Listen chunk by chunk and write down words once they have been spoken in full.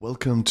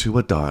Welcome to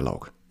a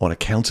dialogue on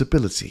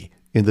accountability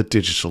in the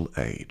digital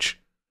age.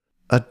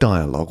 A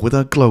dialogue with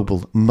our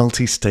global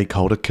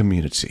multi-stakeholder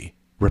community,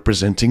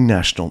 representing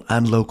national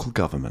and local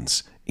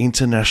governments,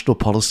 international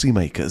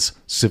policymakers,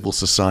 civil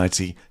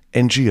society,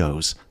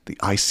 NGOs, the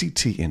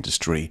ICT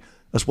industry,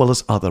 as well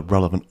as other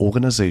relevant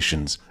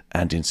organizations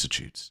and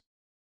institutes.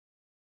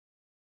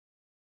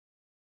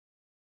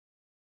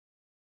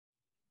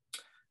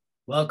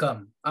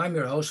 Welcome. I'm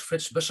your host,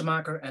 Frits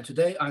Bussemaker, and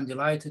today I'm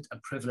delighted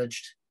and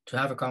privileged to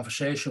have a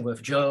conversation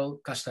with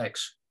Joelle Castex.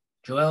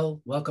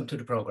 Joelle, welcome to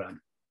the program.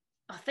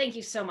 Oh, thank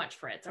you so much,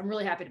 Fritz. I'm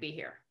really happy to be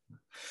here.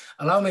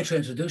 Allow me to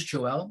introduce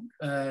Joelle.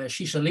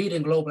 She's a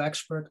leading global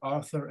expert,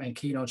 author, and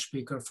keynote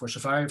speaker for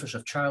survivors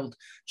of child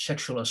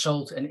sexual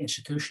assault and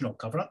institutional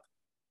cover-up.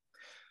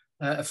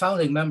 A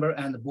founding member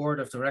and the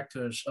board of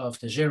directors of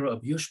the Zero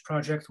Abuse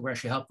Project, where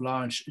she helped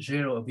launch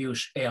Zero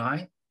Abuse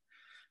AI.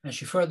 And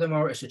she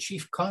furthermore is the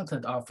chief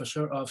content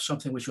officer of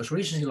something which was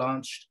recently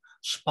launched,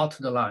 Spot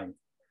the Line.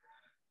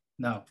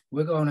 Now,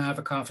 we're going to have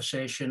a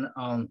conversation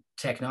on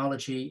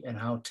technology and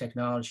how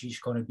technology is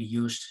going to be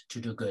used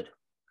to do good.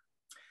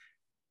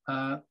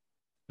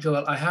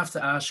 Joelle, I have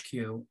to ask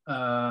you,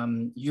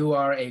 you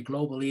are a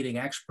global leading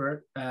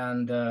expert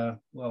and,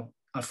 well,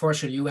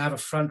 unfortunately, you have a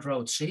front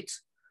row seat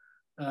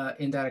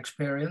in that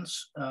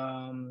experience.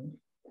 Are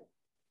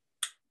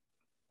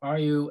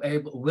you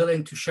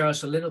willing to share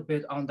us a little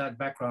bit on that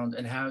background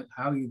and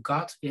how you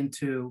got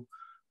into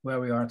where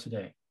we are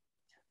today?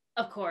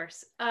 Of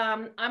course.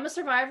 I'm a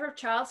survivor of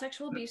child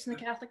sexual abuse in the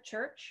Catholic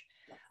Church.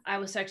 I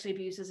was sexually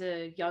abused as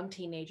a young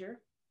teenager.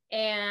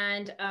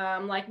 And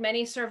like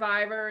many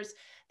survivors,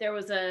 there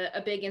was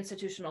a big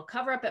institutional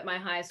cover-up at my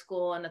high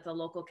school and at the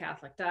local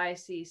Catholic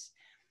diocese.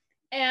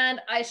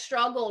 And I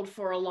struggled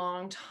for a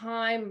long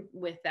time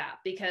with that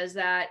because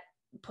that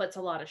puts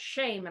a lot of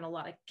shame and a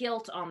lot of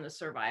guilt on the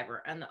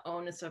survivor and the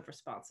onus of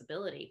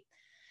responsibility.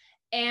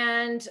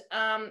 And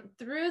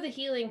through the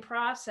healing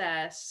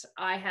process,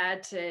 I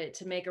had to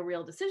make a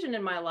real decision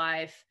in my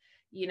life.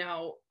 You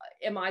know,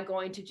 am I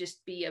going to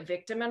just be a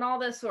victim in all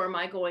this, or am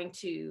I going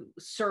to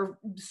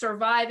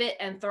survive it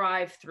and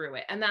thrive through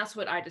it? And that's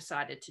what I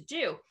decided to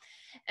do.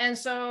 And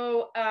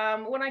so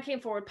when I came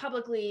forward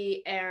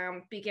publicly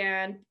and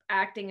began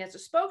acting as a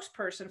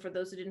spokesperson for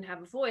those who didn't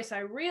have a voice, I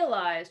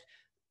realized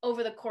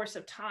over the course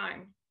of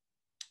time,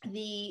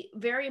 the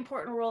very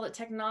important role that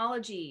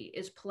technology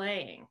is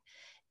playing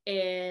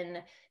in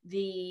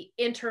the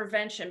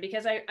intervention,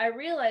 because I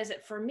realized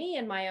that for me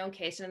in my own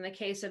case, and in the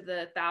case of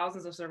the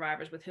thousands of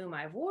survivors with whom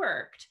I've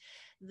worked,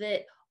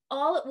 that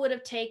all it would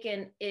have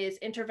taken is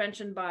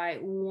intervention by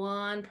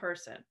one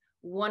person,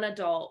 one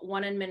adult,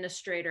 one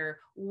administrator,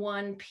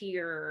 one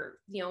peer,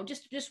 you know,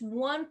 just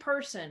one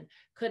person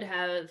could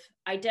have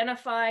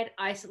identified,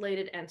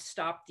 isolated, and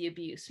stopped the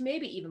abuse,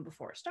 maybe even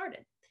before it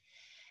started.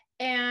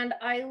 And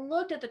I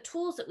looked at the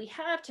tools that we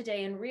have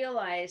today and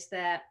realized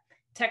that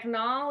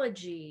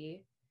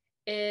technology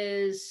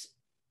is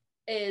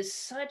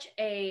such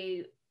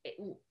a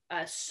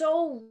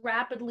so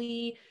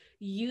rapidly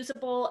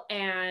usable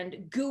and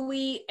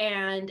gooey,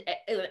 and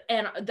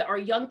our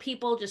young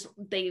people it's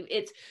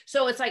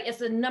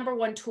the number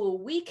one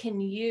tool we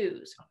can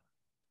use,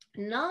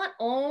 not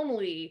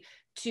only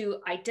to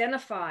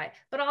identify,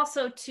 but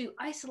also to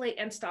isolate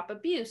and stop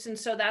abuse. And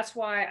so that's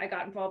why I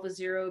got involved with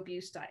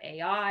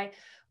zeroabuse.ai,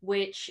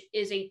 which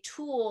is a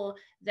tool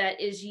that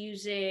is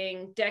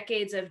using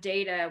decades of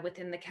data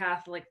within the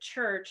Catholic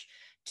Church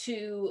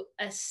to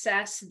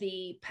assess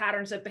the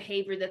patterns of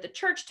behavior that the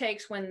church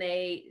takes when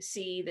they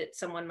see that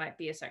someone might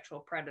be a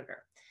sexual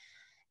predator.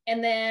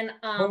 And then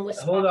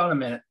hold on a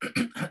minute.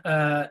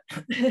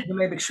 You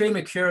may be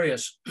extremely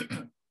curious.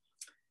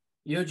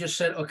 You just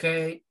said,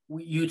 okay,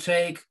 you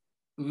take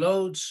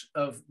loads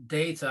of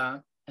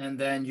data and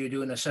then you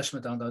do an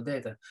assessment on that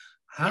data.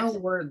 How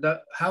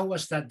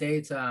was that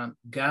data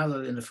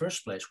gathered in the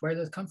first place? Where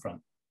did it come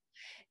from?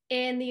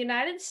 In the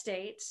United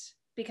States,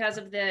 because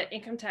of the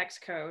income tax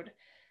code,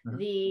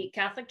 the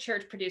Catholic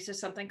Church produces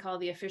something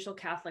called the Official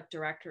Catholic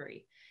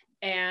Directory.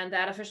 And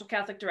that Official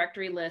Catholic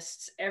Directory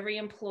lists every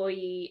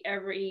employee,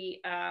 every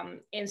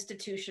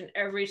institution,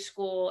 every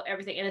school,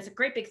 everything. And it's a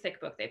great big thick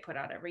book they put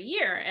out every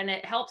year. And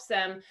it helps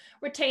them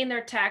retain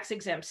their tax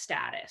exempt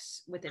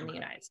status within the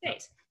United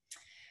States.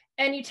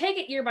 And you take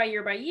it year by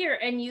year by year,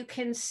 and you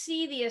can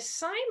see the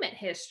assignment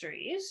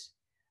histories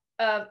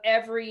of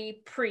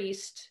every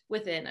priest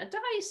within a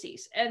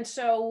diocese. And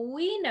so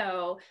we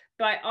know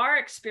by our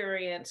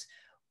experience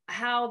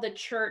how the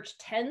church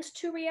tends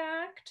to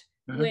react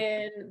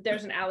when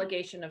there's an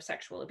allegation of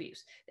sexual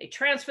abuse. They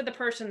transfer the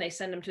person, they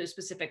send them to a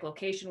specific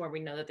location where we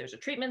know that there's a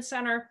treatment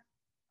center.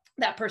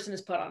 That person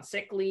is put on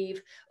sick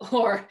leave,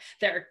 or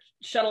they're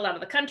shuttled out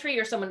of the country,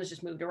 or someone has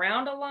just moved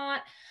around a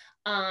lot.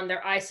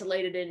 They're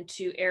isolated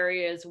into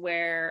areas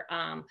where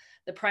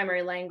the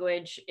primary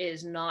language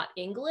is not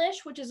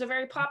English, which is a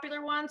very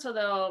popular one. So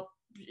they'll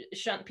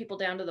shunt people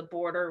down to the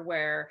border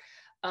where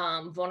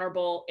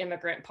vulnerable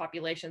immigrant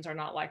populations are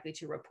not likely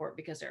to report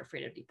because they're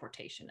afraid of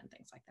deportation and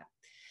things like that.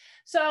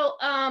 So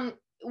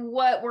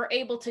what we're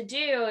able to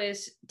do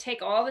is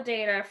take all the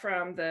data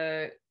from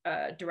the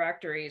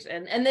directories,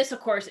 and this, of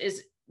course,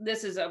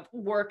 is a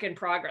work in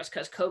progress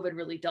because COVID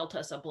really dealt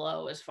us a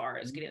blow as far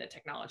as getting the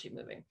technology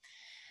moving,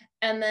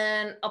 and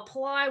then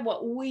apply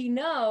what we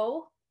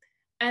know,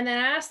 and then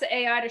ask the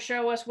AI to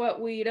show us what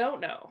we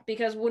don't know.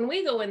 Because when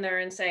we go in there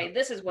and say,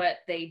 this is what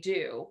they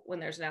do when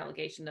there's an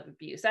allegation of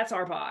abuse, that's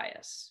our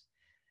bias.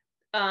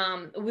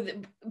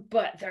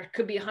 But there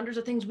could be hundreds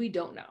of things we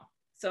don't know.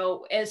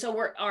 So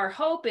our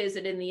hope is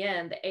that in the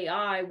end, the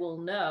AI will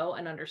know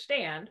and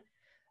understand,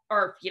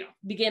 or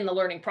begin the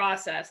learning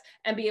process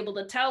and be able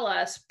to tell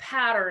us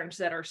patterns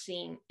that are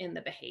seen in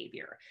the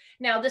behavior.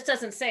 Now, this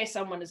doesn't say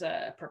someone is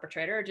a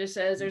perpetrator. It just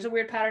says there's a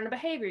weird pattern of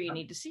behavior you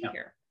need to see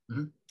here.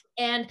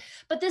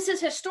 But this is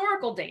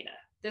historical data.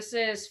 This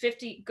is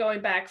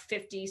going back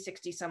 50,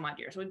 60 some odd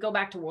years. We go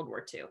back to World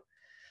War II.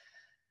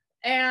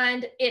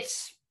 And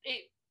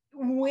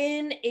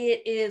when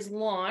it is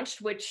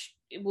launched, which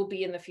it will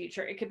be in the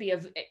future, it could be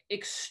an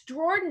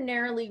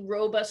extraordinarily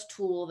robust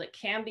tool that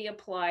can be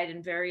applied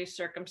in various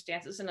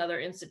circumstances and other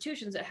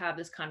institutions that have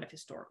this kind of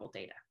historical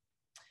data.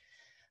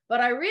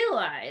 But I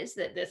realize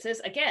that this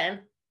is, again,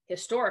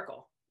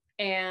 historical.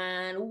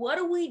 And what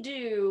do we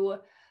do?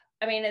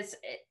 I mean,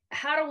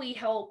 how do we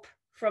help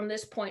from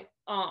this point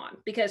on?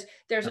 Because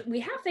we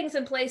have things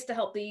in place to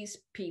help these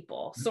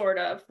people, sort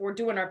of. We're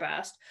doing our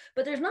best,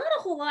 but there's not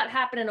a whole lot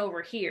happening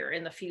over here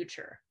in the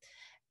future.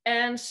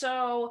 And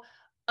so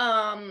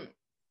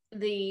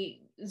the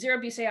Zero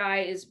Abuse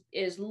AI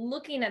is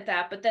looking at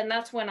that, but then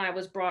that's when I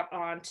was brought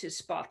on to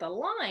Spot the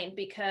Line,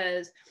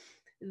 because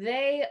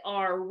they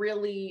are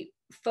really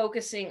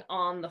focusing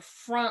on the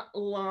front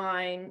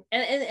line.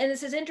 And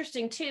this is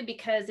interesting too,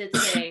 because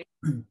it's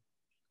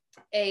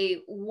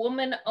a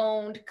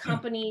woman-owned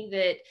company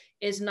that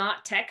is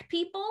not tech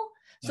people.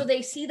 So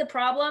they see the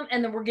problem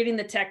and then we're getting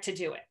the tech to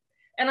do it.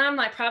 And I'm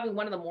like probably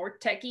one of the more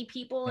techie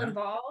people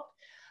involved.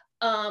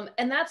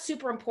 And that's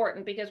super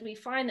important, because we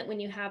find that when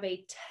you have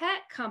a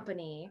tech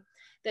company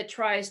that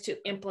tries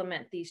to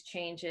implement these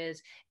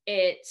changes,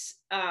 it's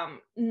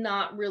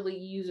not really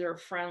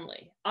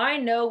user-friendly. I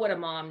know what a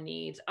mom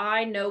needs.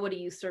 I know what a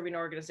youth serving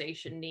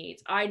organization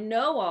needs. I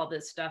know all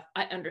this stuff.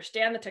 I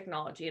understand the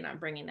technology, and I'm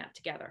bringing that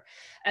together.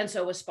 And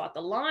so with Spot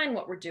the Line,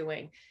 what we're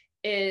doing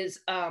is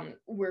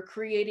we're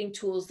creating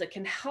tools that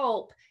can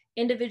help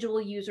individual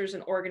users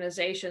and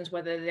organizations,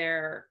 whether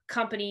they're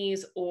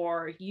companies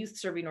or youth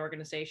serving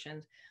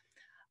organizations,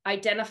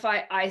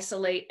 identify,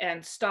 isolate,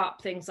 and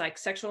stop things like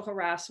sexual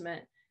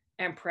harassment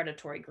and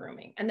predatory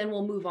grooming. And then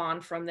we'll move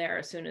on from there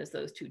as soon as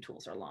those two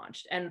tools are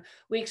launched. And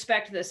we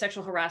expect the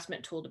sexual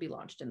harassment tool to be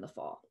launched in the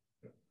fall.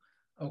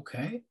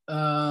 Okay.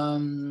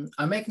 I'm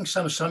making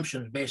some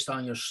assumptions based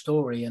on your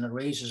story, and it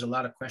raises a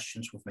lot of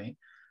questions with me.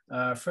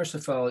 First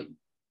of all,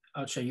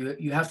 I would say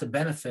you have the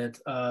benefit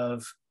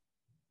of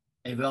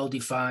a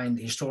well-defined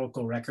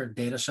historical record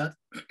data set,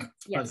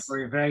 but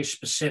for a very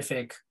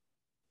specific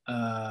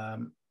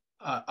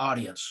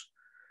audience.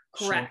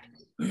 Correct.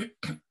 So,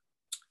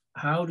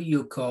 how do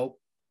you cope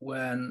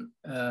when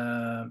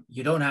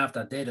you don't have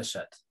that data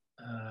set?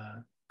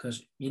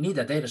 Because you need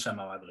that data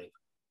somehow, I believe.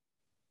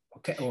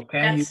 Okay, or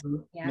can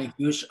you make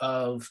use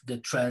of the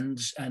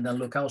trends and then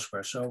look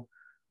elsewhere? So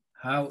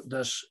how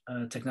does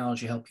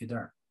technology help you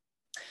there?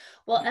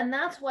 Well, and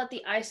that's what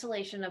the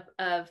isolation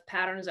of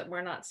patterns that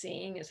we're not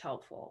seeing is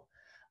helpful.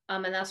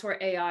 And that's where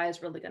AI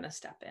is really going to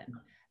step in.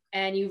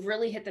 And you've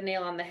really hit the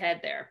nail on the head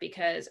there,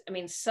 because, I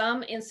mean,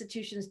 some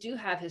institutions do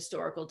have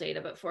historical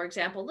data, but for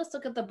example, let's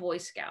look at the Boy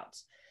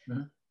Scouts.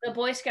 Mm-hmm. The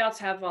Boy Scouts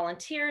have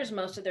volunteers.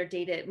 Most of their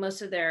data,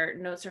 most of their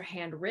notes are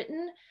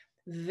handwritten.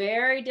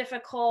 Very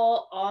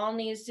difficult, all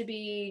needs to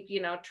be,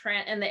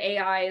 and the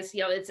AI is,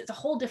 it's a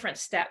whole different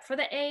step for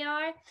the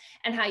AI,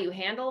 and how you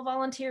handle a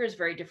volunteer is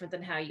very different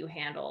than how you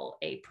handle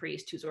a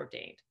priest who's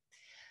ordained.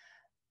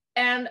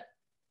 And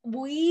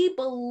we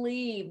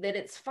believe that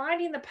it's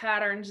finding the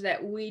patterns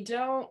that we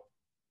don't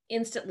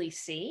instantly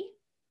see,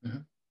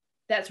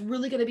 that's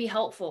really going to be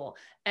helpful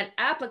and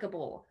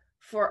applicable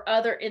for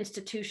other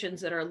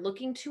institutions that are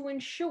looking to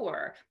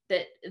ensure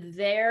that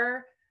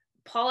their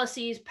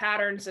policies,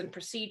 patterns, and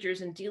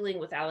procedures in dealing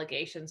with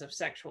allegations of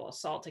sexual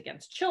assault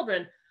against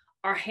children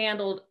are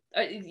handled,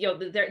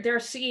 they're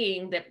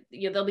seeing that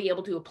they'll be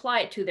able to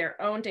apply it to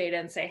their own data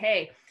and say,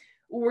 hey,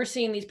 we're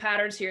seeing these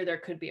patterns here, there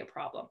could be a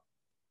problem.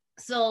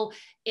 So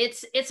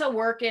it's a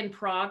work in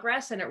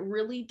progress, and it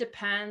really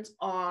depends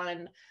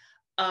on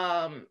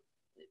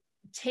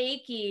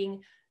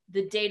taking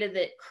the data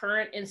that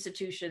current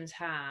institutions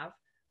have,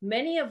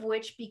 many of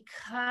which,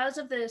 because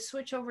of the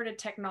switch over to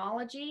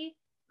technology,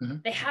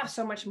 they have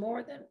so much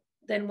more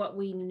than what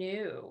we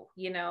knew.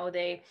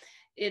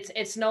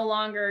 It's no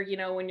longer,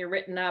 when you're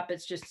written up,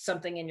 it's just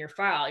something in your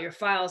file. Your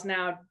file is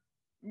now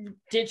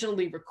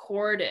digitally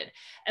recorded.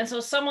 And so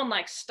someone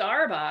like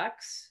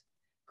Starbucks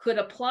could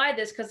apply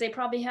this because they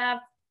probably have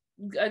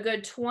a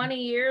good 20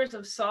 years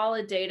of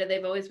solid data.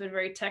 They've always been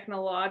very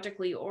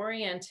technologically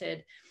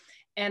oriented.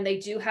 And they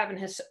do have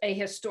a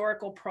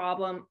historical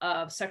problem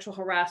of sexual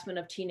harassment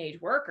of teenage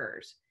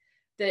workers.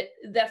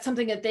 that's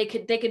something that they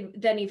could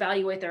then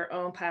evaluate their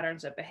own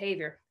patterns of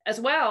behavior, as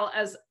well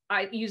as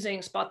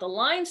using Spot the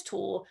Lines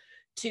tool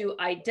to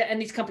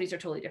and these companies are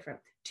totally different,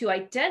 to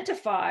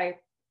identify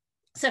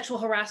sexual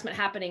harassment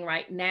happening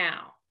right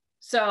now.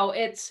 So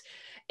it's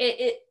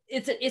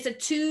a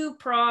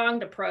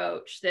two-pronged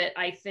approach that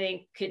I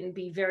think can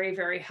be very,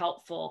 very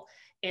helpful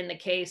in the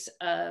case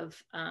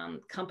of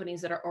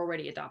companies that are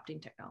already adopting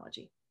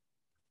technology.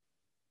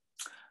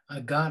 I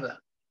got it.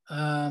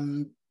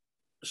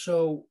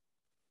 So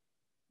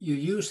you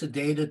use the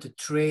data to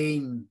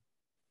train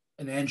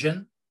an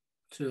engine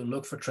to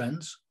look for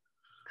trends.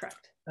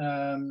 Correct.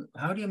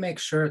 How do you make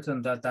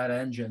certain that that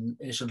engine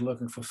isn't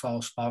looking for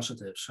false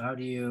positives? How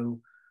do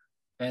you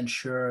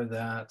ensure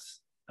that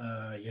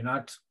you're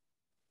not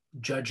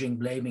judging,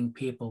 blaming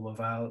people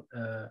without,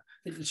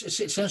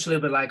 it sounds a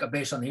little bit like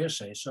based on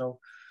hearsay. So,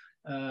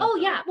 oh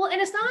yeah, well,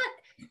 and it's not,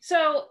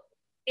 so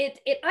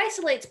it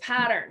isolates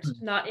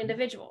patterns, not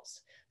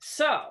individuals.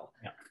 So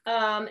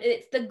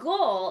it's the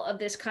goal of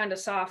this kind of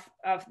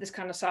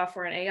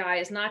software and AI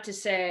is not to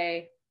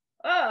say,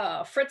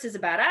 oh, Fritz is a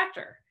bad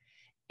actor.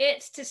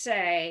 It's to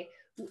say,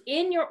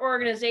 in your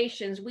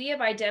organizations, we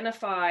have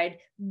identified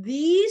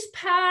these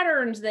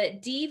patterns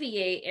that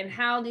deviate in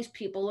how these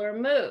people are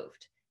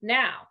moved.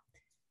 Now,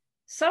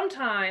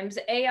 sometimes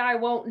AI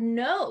won't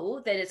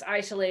know that it's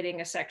isolating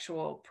a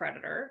sexual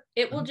predator.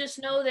 It will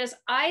just know that it's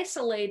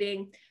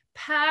isolating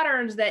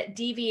patterns that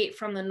deviate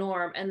from the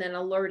norm and then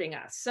alerting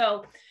us.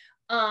 So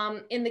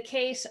in the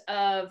case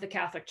of the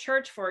Catholic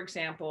Church, for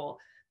example,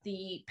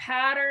 the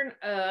pattern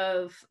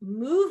of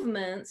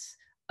movements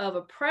of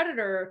a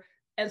predator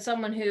and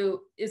someone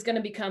who is going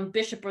to become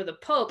bishop or the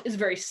pope is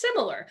very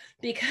similar,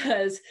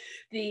 because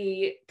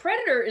the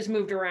predator is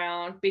moved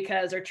around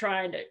because they're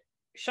trying to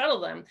shuttle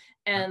them,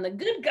 and the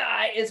good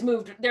guy is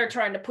moved, they're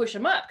trying to push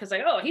him up because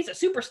like, oh, he's a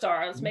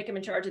superstar, let's make him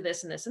in charge of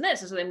this and this and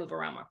this, and so they move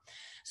around more.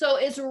 So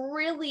it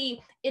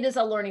is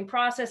a learning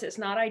process. It's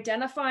not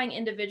identifying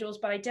individuals,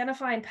 but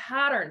identifying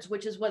patterns,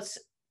 which is what's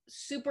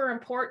super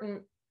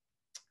important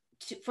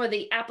for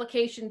the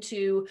application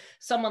to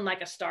someone like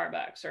a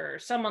Starbucks or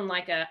someone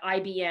like a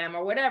IBM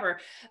or whatever,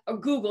 or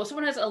Google.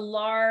 Someone has a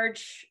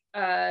large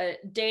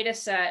data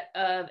set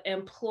of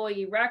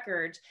employee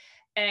records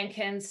and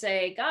can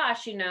say,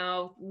 gosh,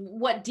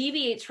 what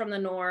deviates from the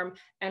norm?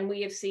 And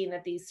we have seen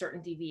that these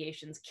certain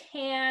deviations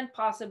can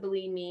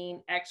possibly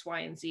mean X, Y,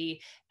 and Z,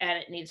 and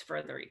it needs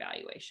further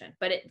evaluation.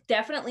 But it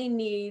definitely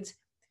needs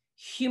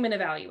human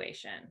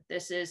evaluation.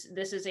 This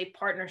is a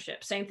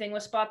partnership. Same thing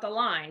with Spot the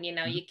Line.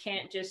 You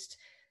can't just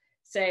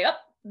say, oh,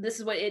 this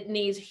is what it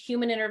needs,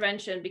 human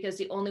intervention, because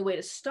the only way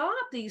to stop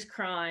these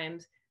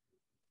crimes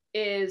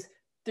is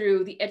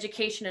through the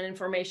education and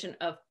information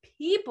of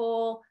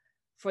people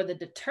for the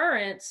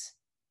deterrence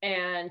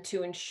and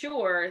to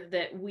ensure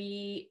that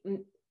we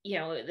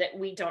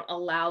don't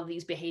allow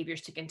these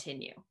behaviors to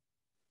continue.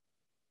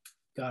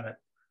 Got it.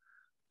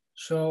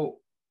 So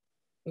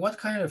what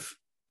kind of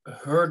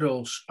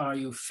hurdles are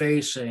you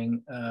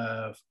facing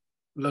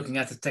looking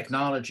at the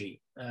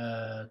technology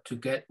to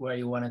get where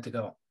you want it to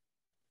go?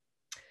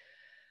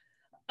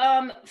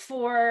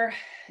 For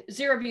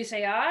Zero Abuse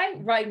AI,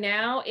 right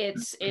now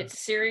it's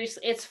serious,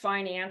 it's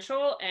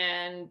financial,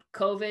 and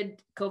COVID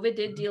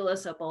did deal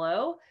us a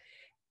blow,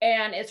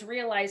 and it's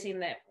realizing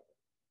that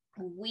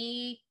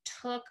we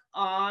took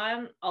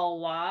on a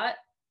lot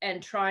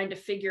and trying to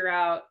figure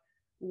out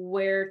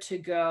where to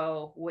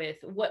go with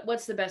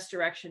what's the best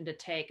direction to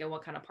take and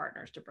what kind of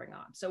partners to bring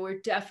on. So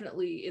we're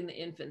definitely in the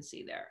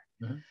infancy there.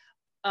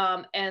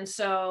 Mm-hmm.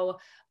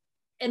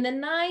 And the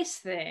nice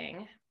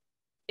thing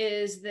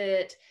is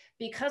that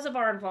because of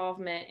our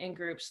involvement in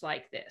groups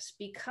like this,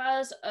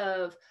 because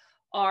of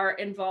our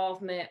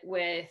involvement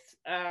with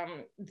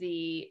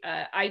the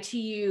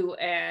ITU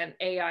and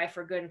AI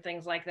for Good and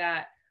things like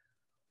that,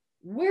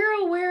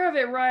 we're aware of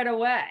it right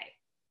away.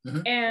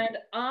 Mm-hmm. And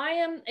I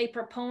am a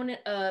proponent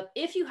of,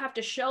 if you have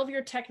to shelve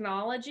your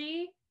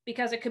technology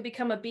because it could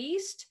become a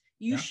beast,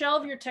 you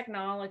shelve your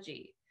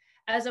technology,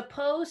 as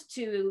opposed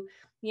to,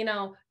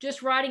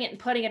 just writing it and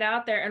putting it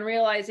out there and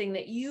realizing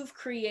that you've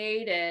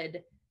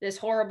created this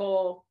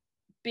horrible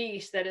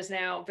beast that is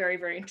now very,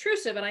 very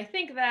intrusive. And I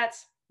think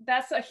that's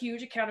a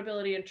huge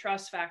accountability and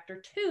trust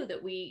factor too,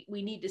 that we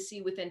need to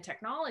see within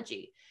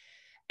technology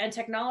and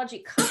technology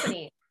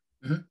companies,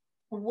 mm-hmm.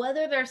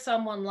 whether there's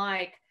someone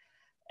like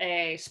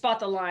a Spot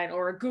the Line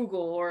or a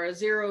Google or a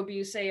Zero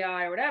Abuse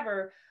AI or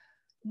whatever,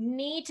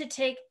 need to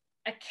take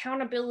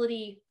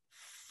accountability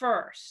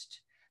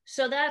first.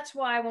 So that's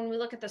why when we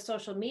look at the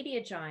social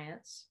media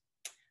giants,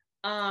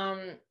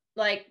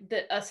 like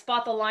a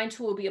Spot the Line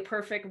tool will be a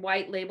perfect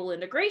white label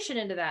integration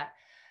into that.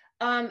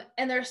 And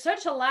there's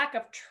such a lack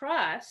of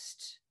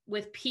trust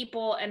with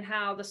people and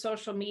how the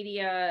social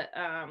media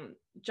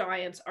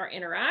giants are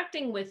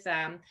interacting with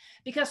them,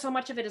 because so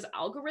much of it is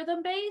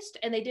algorithm based,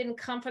 and they didn't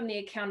come from the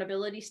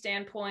accountability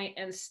standpoint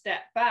and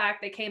step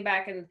back. They came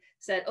back and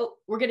said, oh,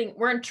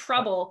 we're in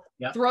trouble.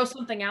 Yep. Throw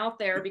something out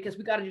there because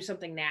we got to do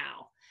something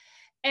now.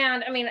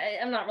 And I mean,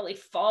 I'm not really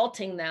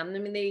faulting them. I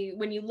mean,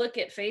 when you look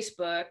at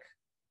Facebook,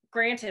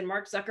 granted,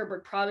 Mark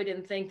Zuckerberg probably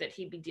didn't think that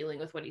he'd be dealing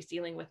with what he's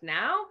dealing with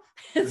now.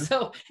 Mhm.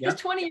 So Yeah. his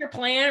 20-year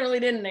plan really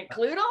didn't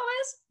include all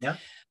this. Yeah.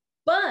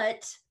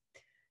 But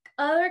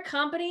other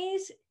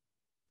companies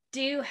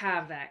do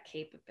have that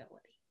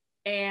capability.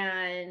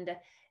 And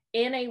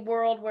in a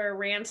world where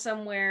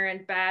ransomware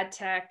and bad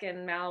tech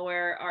and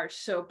malware are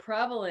so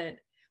prevalent,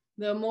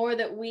 the more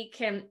that we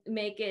can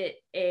make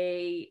it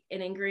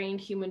an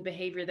ingrained human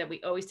behavior that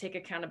we always take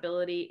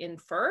accountability in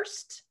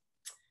first,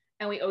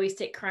 and we always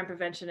take crime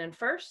prevention in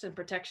first, and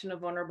protection of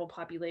vulnerable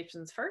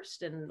populations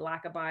first, and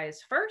lack of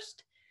bias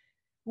first,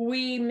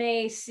 we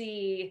may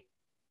see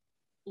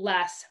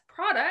less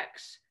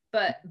products,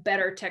 but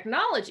better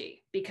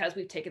technology because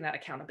we've taken that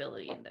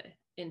accountability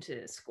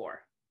into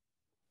score.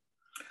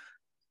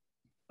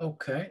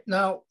 Okay.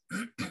 Now,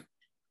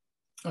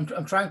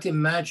 I'm trying to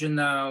imagine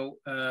now,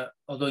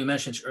 although you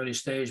mentioned it's early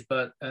stage,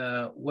 but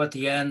what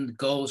the end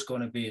goal is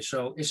going to be.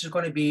 So is this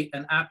going to be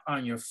an app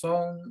on your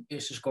phone?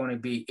 Is this going to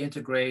be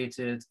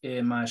integrated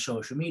in my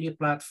social media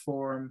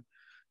platform?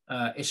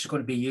 Is it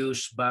going to be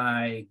used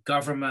by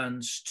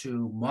governments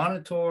to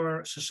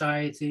monitor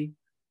society?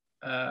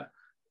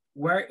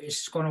 Where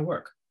is it going to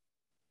work?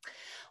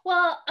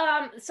 Well,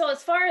 so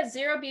as far as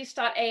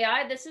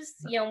zeroabuse.ai, this is,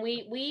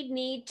 we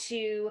need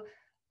to,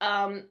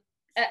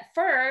 at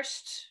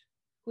first,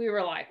 we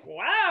were like,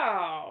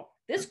 wow,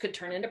 this could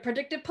turn into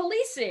predictive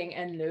policing,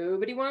 and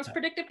nobody wants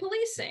predictive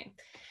policing.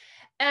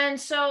 And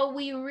so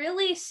we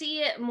really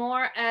see it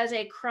more as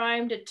a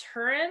crime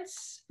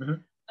deterrence,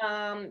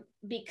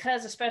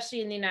 because especially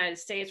in the United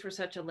States, we're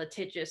such a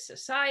litigious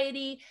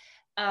society.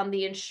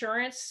 The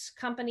insurance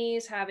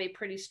companies have a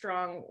pretty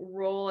strong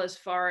role as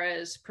far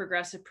as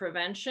progressive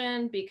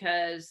prevention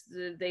because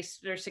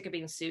they're sick of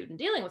being sued and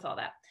dealing with all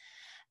that.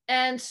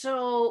 And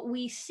so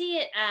we see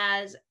it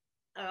as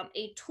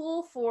a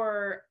tool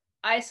for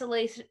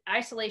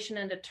isolation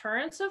and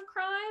deterrence of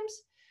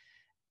crimes,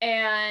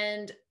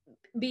 and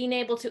being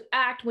able to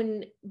act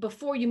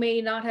before you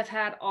may not have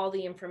had all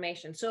the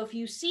information. So if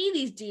you see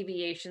these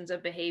deviations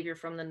of behavior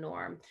from the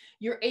norm,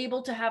 you're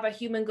able to have a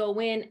human go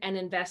in and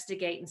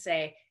investigate and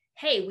say,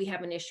 hey, we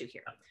have an issue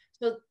here.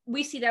 So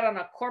we see that on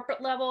a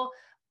corporate level,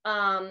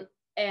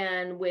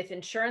 and with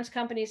insurance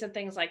companies and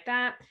things like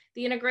that.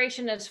 The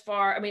integration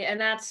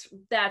and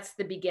that's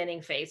the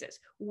beginning phases.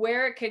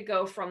 Where it could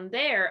go from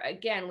there,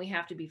 again, we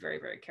have to be very,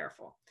 very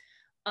careful.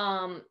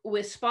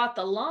 With Spot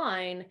the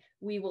Line,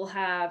 we will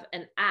have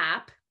an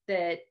app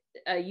that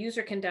a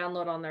user can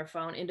download on their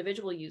phone,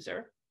 individual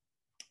user.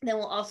 Then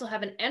we'll also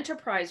have an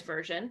enterprise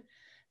version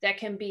that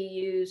can be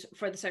used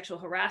for the sexual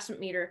harassment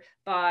meter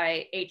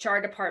by HR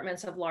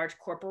departments of large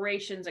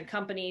corporations and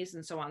companies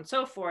and so on and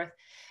so forth.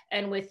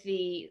 And with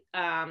the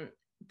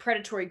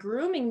predatory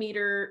grooming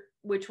meter,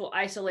 which will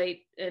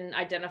isolate and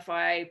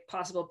identify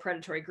possible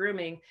predatory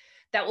grooming,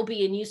 that will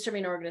be in youth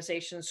serving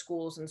organizations,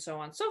 schools, and so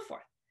on and so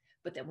forth.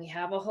 But then we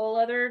have a whole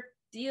other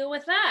deal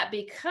with that,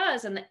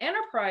 because in the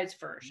enterprise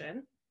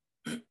version,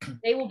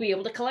 they will be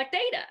able to collect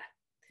data.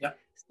 Yep.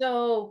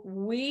 So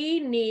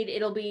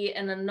it'll be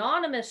an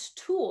anonymous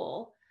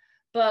tool,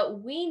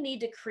 but we need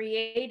to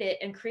create it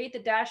and create the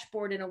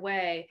dashboard in a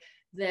way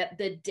that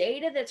the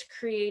data that's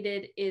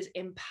created is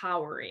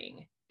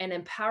empowering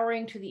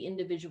to the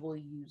individual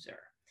user.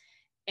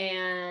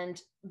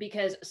 And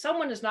because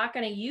someone is not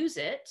going to use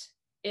it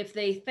if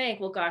they think,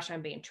 well, gosh,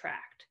 I'm being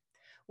tracked.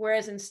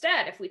 Whereas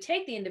instead, if we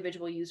take the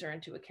individual user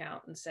into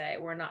account and say,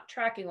 we're not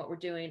tracking, what we're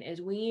doing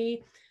is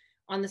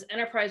on this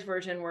enterprise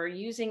version, we're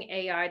using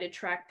AI to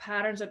track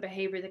patterns of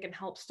behavior that can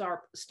help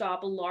stop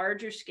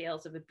larger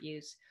scales of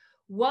abuse.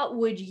 What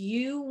would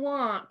you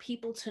want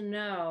people to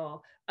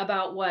know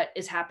about what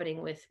is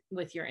happening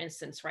with your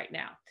instance right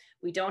now?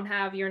 We don't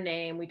have your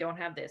name. We don't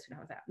have this. We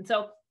don't have that. And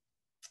so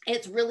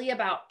it's really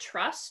about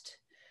trust.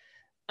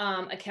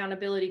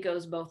 Accountability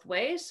goes both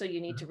ways. So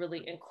you need to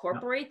really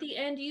incorporate the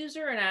end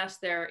user and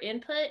ask their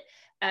input,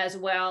 as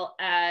well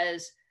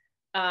as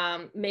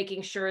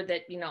making sure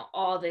that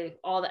all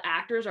the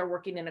actors are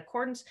working in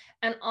accordance,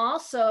 and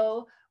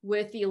also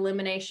with the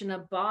elimination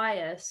of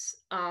bias,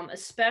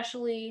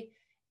 especially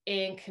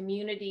in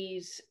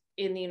communities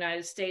in the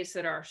United States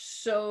that are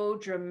so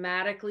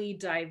dramatically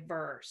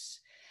diverse,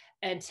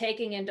 and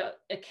taking into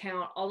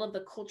account all of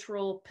the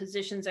cultural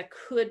positions that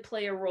could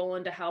play a role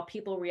into how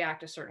people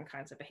react to certain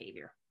kinds of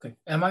behavior. Okay.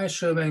 Am I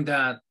assuming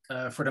that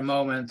for the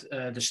moment,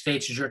 the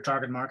States is your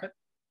target market?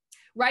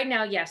 Right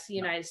now, yes, the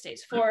United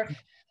States. For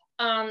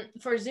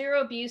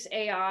Zero Abuse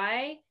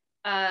AI,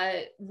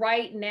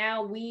 right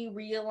now we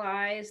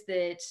realize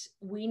that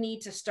we need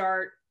to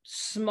start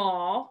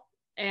small,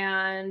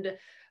 and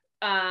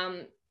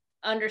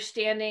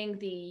understanding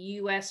the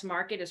US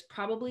market is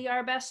probably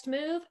our best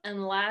move,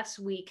 unless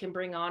we can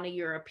bring on a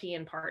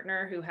European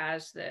partner who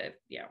has the,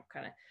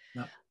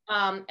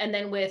 and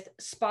then with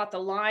Spot the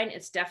Line,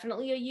 it's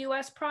definitely a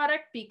US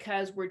product,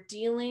 because we're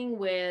dealing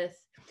with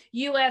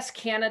US,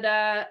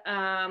 Canada.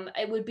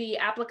 It would be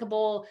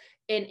applicable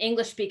in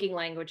English speaking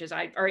languages,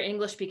 or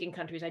English speaking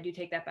countries. I do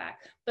take that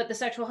back. But the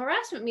sexual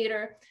harassment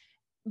meter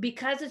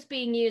because it's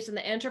being used in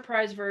the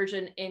enterprise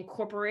version in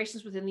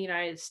corporations within the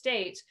United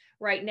States,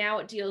 right now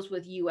it deals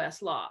with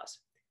US laws.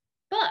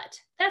 But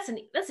that's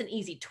an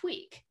easy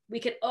tweak. We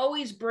could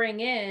always bring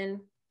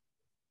in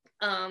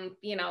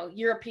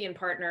European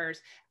partners,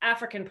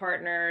 African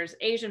partners,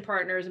 Asian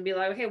partners, and be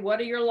like, okay, what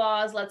are your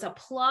laws? Let's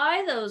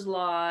apply those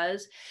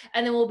laws.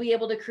 And then we'll be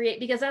able to create,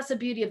 because that's the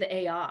beauty of the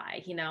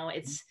AI,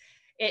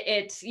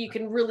 it's you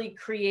can really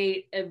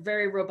create a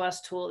very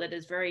robust tool that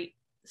is very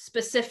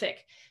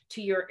specific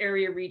to your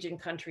area, region,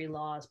 country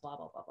laws, blah,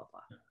 blah, blah, blah,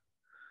 blah.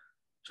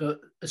 So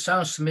it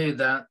sounds to me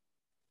that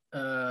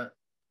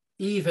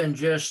even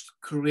just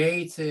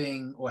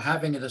creating or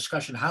having a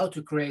discussion how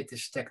to create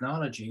this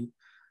technology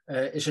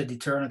is a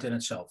deterrent in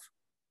itself.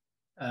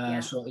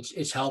 So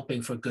it's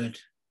helping for good,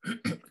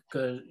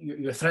 because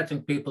you're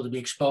threatening people to be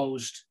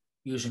exposed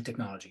using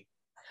technology.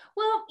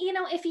 Well,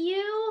 if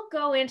you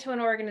go into an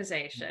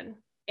organization,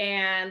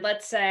 and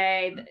let's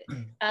say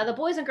the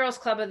Boys and Girls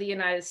Club of the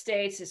United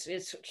States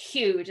is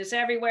huge. It's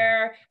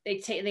everywhere. They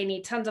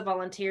need tons of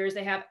volunteers.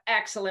 They have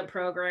excellent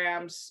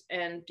programs,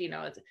 and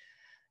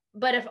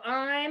but if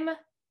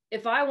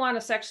I want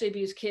to sexually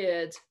abuse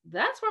kids,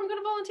 that's where I'm going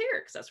to volunteer,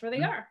 because that's where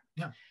they are.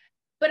 Yeah.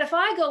 But if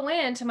I go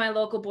into my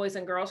local Boys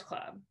and Girls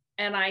Club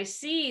and I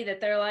see that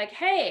they're like,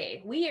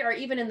 hey, we are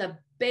even in the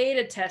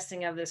beta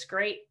testing of this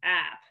great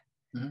app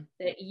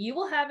that you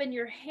will have in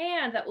your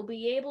hand that will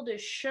be able to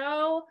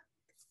show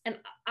and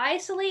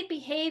isolate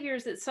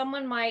behaviors that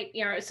someone might,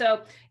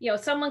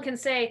 someone can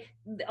say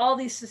all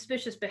these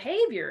suspicious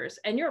behaviors,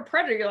 and you're a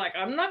predator. You're like,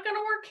 I'm not going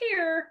to work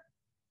here.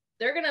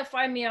 They're going to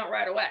find me out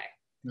right away.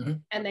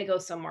 And they go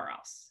somewhere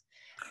else.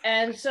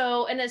 And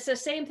it's the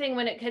same thing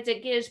because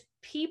it gives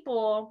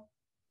people,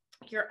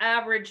 your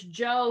average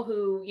Joe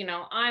who,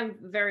 I'm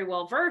very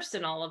well versed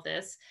in all of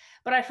this,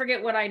 but I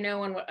forget what I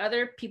know and what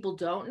other people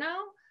don't know.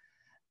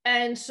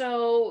 And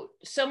so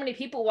many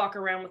people walk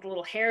around with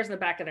little hairs in the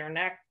back of their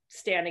neck,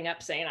 standing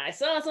up saying, I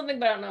saw something,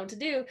 but I don't know what to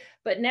do.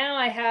 But now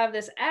I have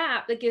this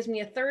app that gives me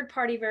a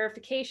third-party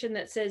verification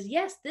that says,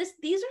 yes,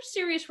 these are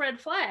serious red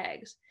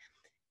flags.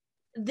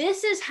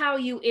 This is how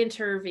you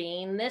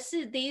intervene.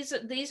 These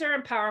are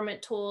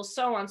empowerment tools,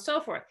 so on and so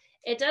forth.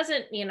 It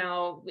doesn't,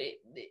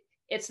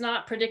 it's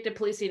not predictive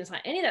policing. It's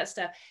not any of that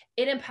stuff.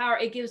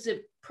 It gives a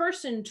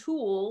person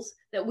tools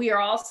that we are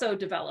also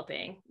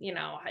developing,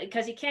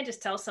 because you can't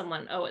just tell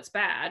someone, oh, it's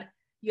bad.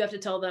 You have to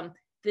tell them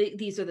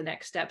these are the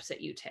next steps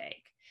that you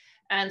take.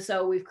 And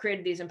so we've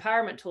created these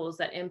empowerment tools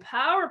that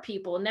empower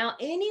people. Now,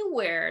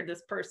 anywhere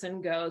this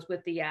person goes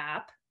with the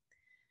app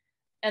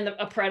and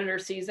a predator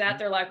sees that,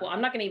 they're like, well, I'm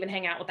not going to even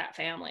hang out with that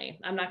family.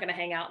 I'm not going to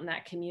hang out in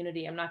that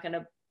community.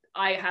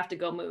 I have to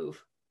go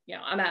move.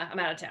 I'm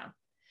out of town.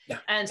 Yeah.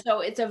 And so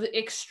it's an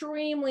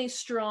extremely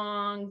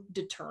strong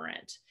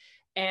deterrent.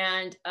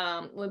 And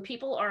when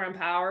people are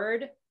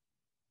empowered,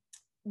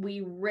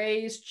 we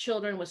raise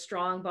children with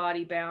strong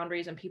body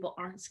boundaries, and people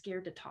aren't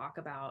scared to talk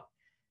about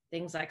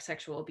things like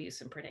sexual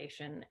abuse and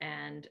predation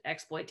and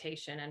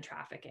exploitation and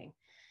trafficking.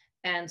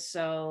 And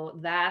so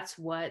that's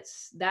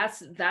what's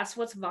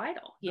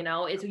vital.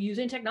 It's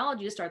using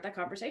technology to start that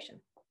conversation.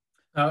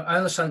 I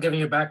understand, given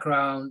your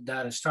background,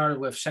 that it started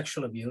with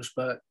sexual abuse,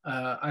 but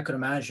I could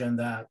imagine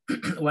that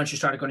once you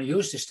start going to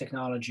use this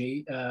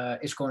technology,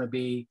 it's going to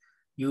be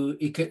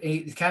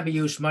it can be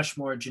used much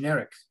more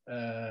generic.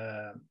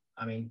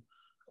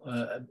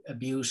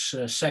 Abuse,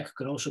 sex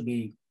could also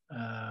be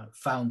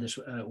found this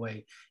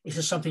way. Is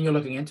this something you're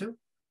looking into?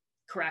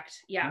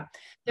 Correct. Yeah.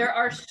 There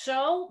are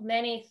so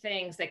many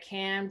things that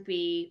can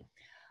be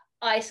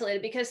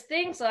isolated, because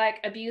things like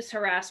abuse,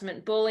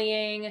 harassment,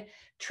 bullying,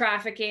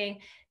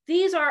 trafficking,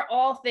 these are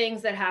all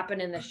things that happen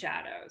in the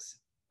shadows,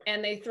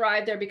 and they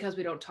thrive there because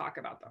we don't talk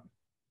about them.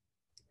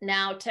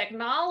 Now,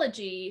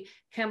 technology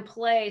can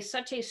play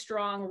such a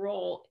strong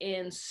role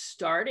in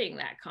starting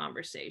that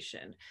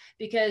conversation,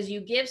 because you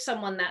give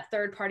someone that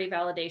third-party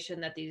validation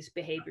that these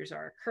behaviors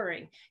are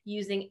occurring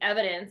using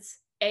evidence,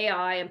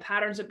 AI, and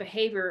patterns of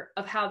behavior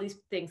of how these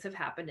things have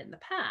happened in the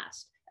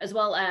past, as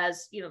well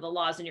as, the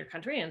laws in your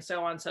country and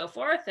so on and so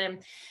forth.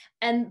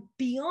 And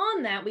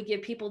beyond that, we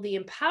give people the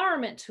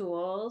empowerment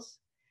tools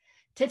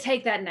to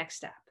take that next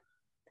step.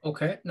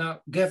 Okay.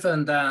 Now,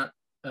 given that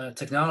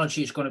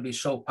technology is going to be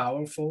so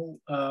powerful,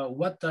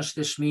 what does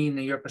this mean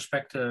in your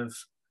perspective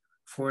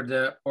for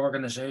the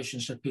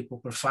organizations and people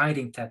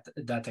providing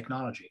that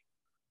technology?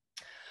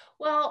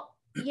 Well,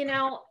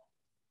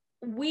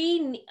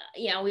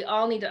 we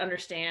all need to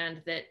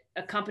understand that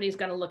a company is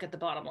going to look at the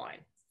bottom line.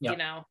 Yep.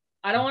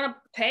 I don't want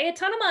to pay a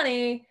ton of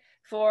money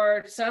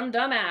for some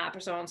dumb app or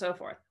so on and so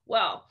forth.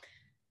 Well,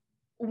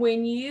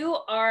 when you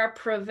are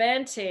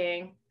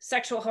preventing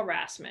sexual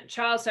harassment,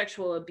 child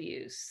sexual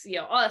abuse,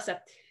 all that stuff,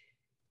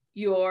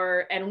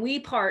 and we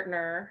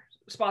partner,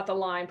 Spot the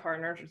Line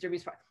partners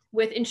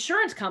with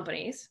insurance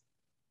companies,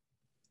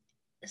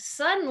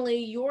 suddenly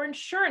your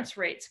insurance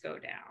rates go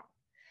down.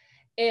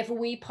 If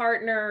we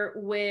partner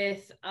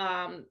with,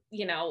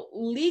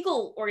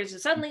 legal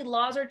organizations, suddenly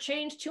laws are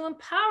changed to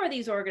empower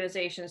these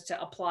organizations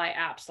to apply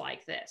apps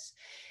like this.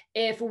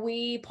 If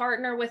we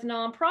partner with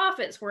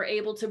nonprofits, we're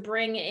able to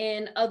bring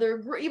in other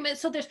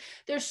agreements. So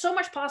there's so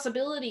much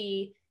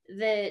possibility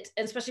that,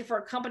 especially for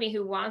a company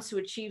who wants to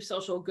achieve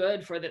social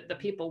good for the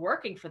people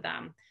working for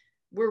them,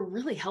 we're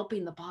really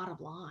helping the bottom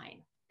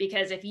line.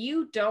 Because if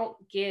you don't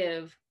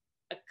give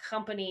a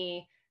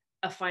company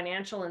a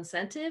financial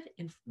incentive,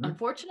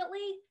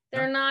 unfortunately,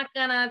 they're not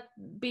gonna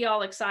be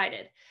all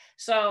excited.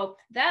 So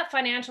that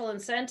financial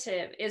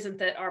incentive isn't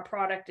that our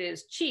product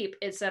is cheap,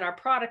 it's that our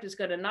product is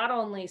gonna not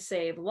only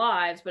save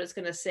lives, but it's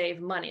gonna save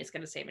money. It's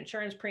gonna save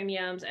insurance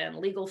premiums and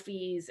legal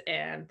fees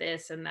and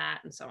this and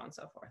that and so on and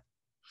so forth.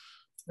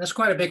 That's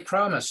quite a big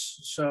promise.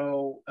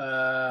 So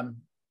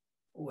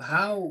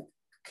how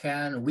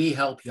can we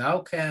help you? How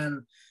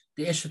can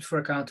the Institute for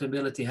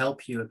Accountability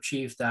help you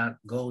achieve that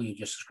goal you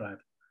just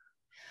described?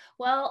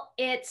 Well,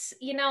 it's,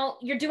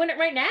 you're doing it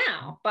right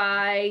now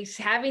by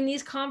having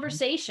these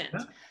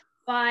conversations,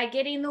 by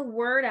getting the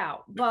word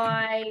out,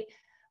 by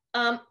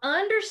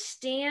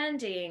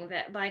understanding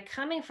that by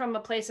coming from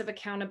a place of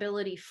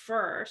accountability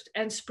first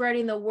and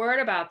spreading the word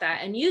about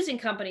that and using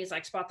companies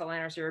like Spot the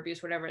Line or Zero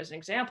Abuse, whatever, as an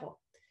example,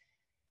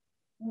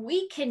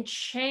 we can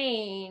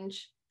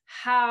change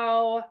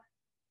how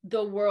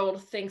the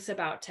world thinks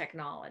about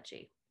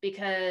technology.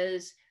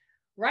 Because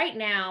right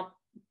now,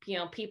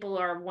 people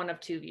are one of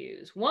two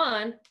views.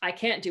 One, I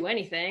can't do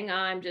anything.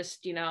 I'm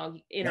just,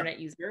 internet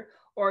user.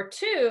 Or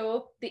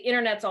two, the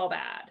internet's all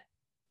bad.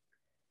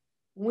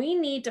 We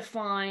need to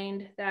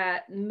find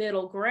that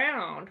middle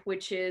ground,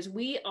 which is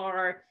we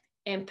are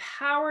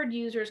empowered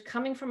users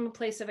coming from a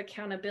place of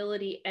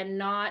accountability and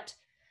not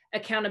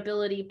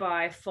accountability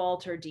by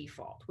fault or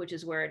default, which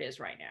is where it is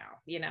right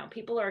now.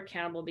 People are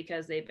accountable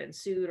because they've been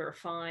sued or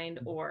fined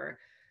or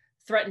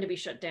threatened to be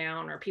shut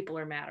down, or people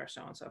are mad, or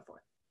so on and so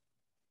forth.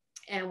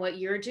 And what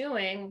you're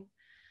doing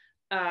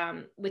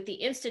with the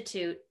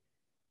Institute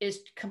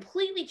is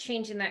completely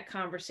changing that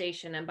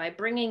conversation. And by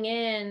bringing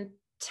in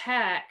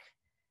tech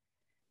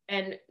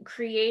and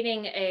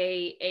creating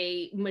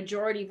a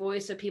majority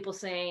voice of people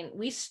saying,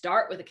 we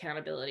start with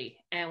accountability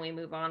and we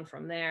move on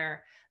from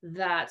there,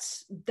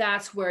 that's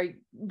where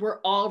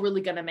we're all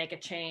really going to make a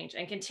change,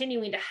 and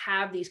continuing to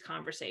have these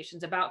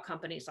conversations about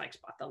companies like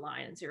Spot the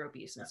Line and Zero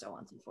Abuse and so on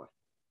and so forth.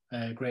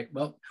 Great.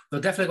 Well,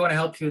 we're definitely going to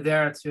help you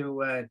there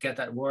to get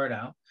that word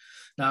out.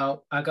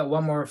 Now, I got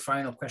one more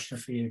final question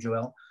for you,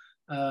 Joelle.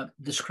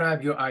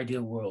 Describe your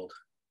ideal world.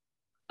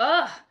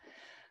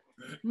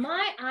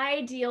 My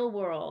ideal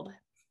world,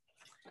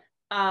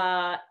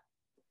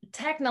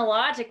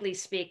 technologically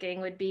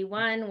speaking, would be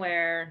one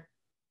where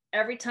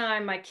every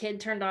time my kid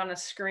turned on a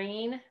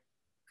screen,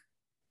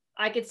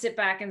 I could sit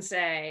back and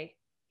say,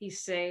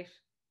 he's safe.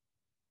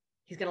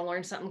 He's going to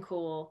learn something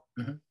cool.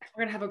 We're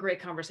going to have a great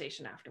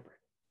conversation afterward.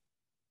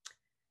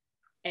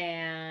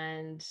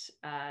 And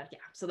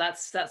so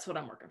that's what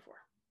I'm working for.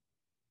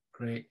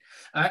 Great.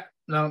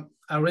 Now,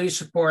 I really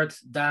support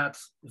that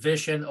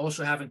vision.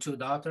 Also having two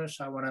daughters,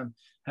 I want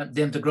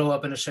them to grow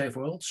up in a safe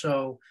world.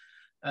 So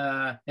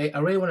I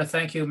really want to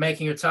thank you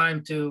making your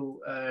time to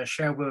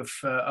share with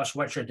us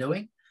what you're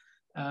doing.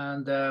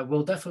 And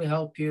we'll definitely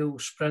help you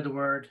spread the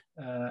word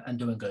and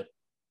doing good.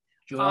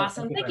 Joelle,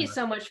 awesome. Thank you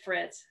so much,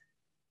 Fritz.